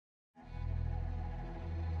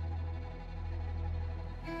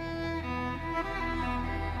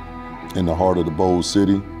In the heart of the bold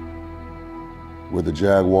city, where the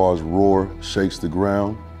Jaguars' roar shakes the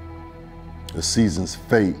ground, the season's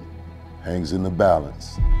fate hangs in the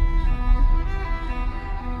balance.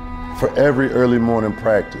 For every early morning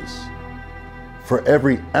practice, for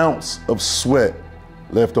every ounce of sweat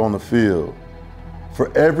left on the field,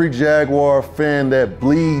 for every Jaguar fan that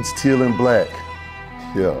bleeds teal and black,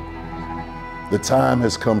 the time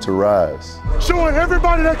has come to rise. Showing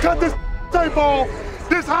everybody that cut this tape ball,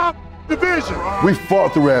 this high division. We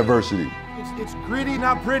fought through adversity. It's gritty,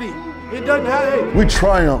 not pretty. It doesn't have. We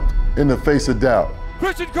triumphed in the face of doubt.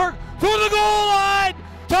 Christian Kirk to the goal line.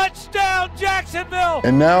 Touchdown, Jacksonville.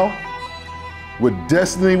 And now, with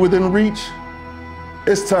destiny within reach,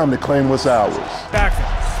 it's time to claim what's ours. Jackson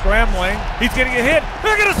scrambling. He's getting a hit.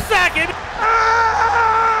 They're going to sack him.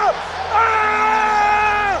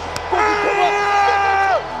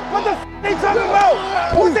 What the f they talking about?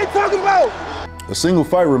 What they talking about? A single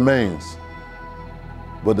fight remains,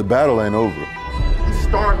 but the battle ain't over. He's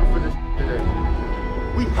starving for this today.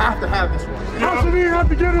 We have to have this one. I shouldn't even have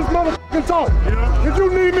to get this motherfucking talk. If you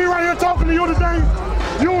need me right here talking to you today,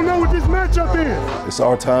 you don't know what this matchup is. It's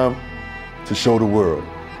our time to show the world.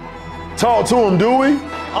 Talk to him, do we?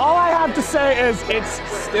 All I have to say is it's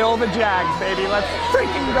still the Jags, baby. Let's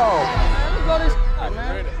freaking go. Let's blow this up,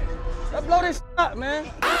 man. Let's blow this up,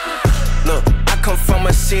 man. Look, I come from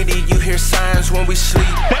a city, you hear signs when we sleep.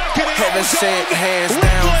 Heaven sent, hands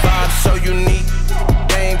down, vibes so unique.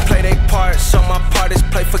 They ain't play their part, so my part is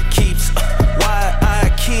play for keeps.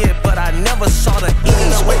 Wide-eyed kid, but I never saw the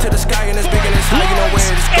east. Way to the sky and it's big and it's high, you know where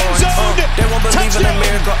it's going. They won't believe in a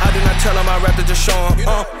miracle, I do not tell them, I'd rather just show them.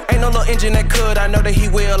 Ain't no little engine that could, I know that he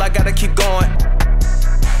will, I gotta keep going.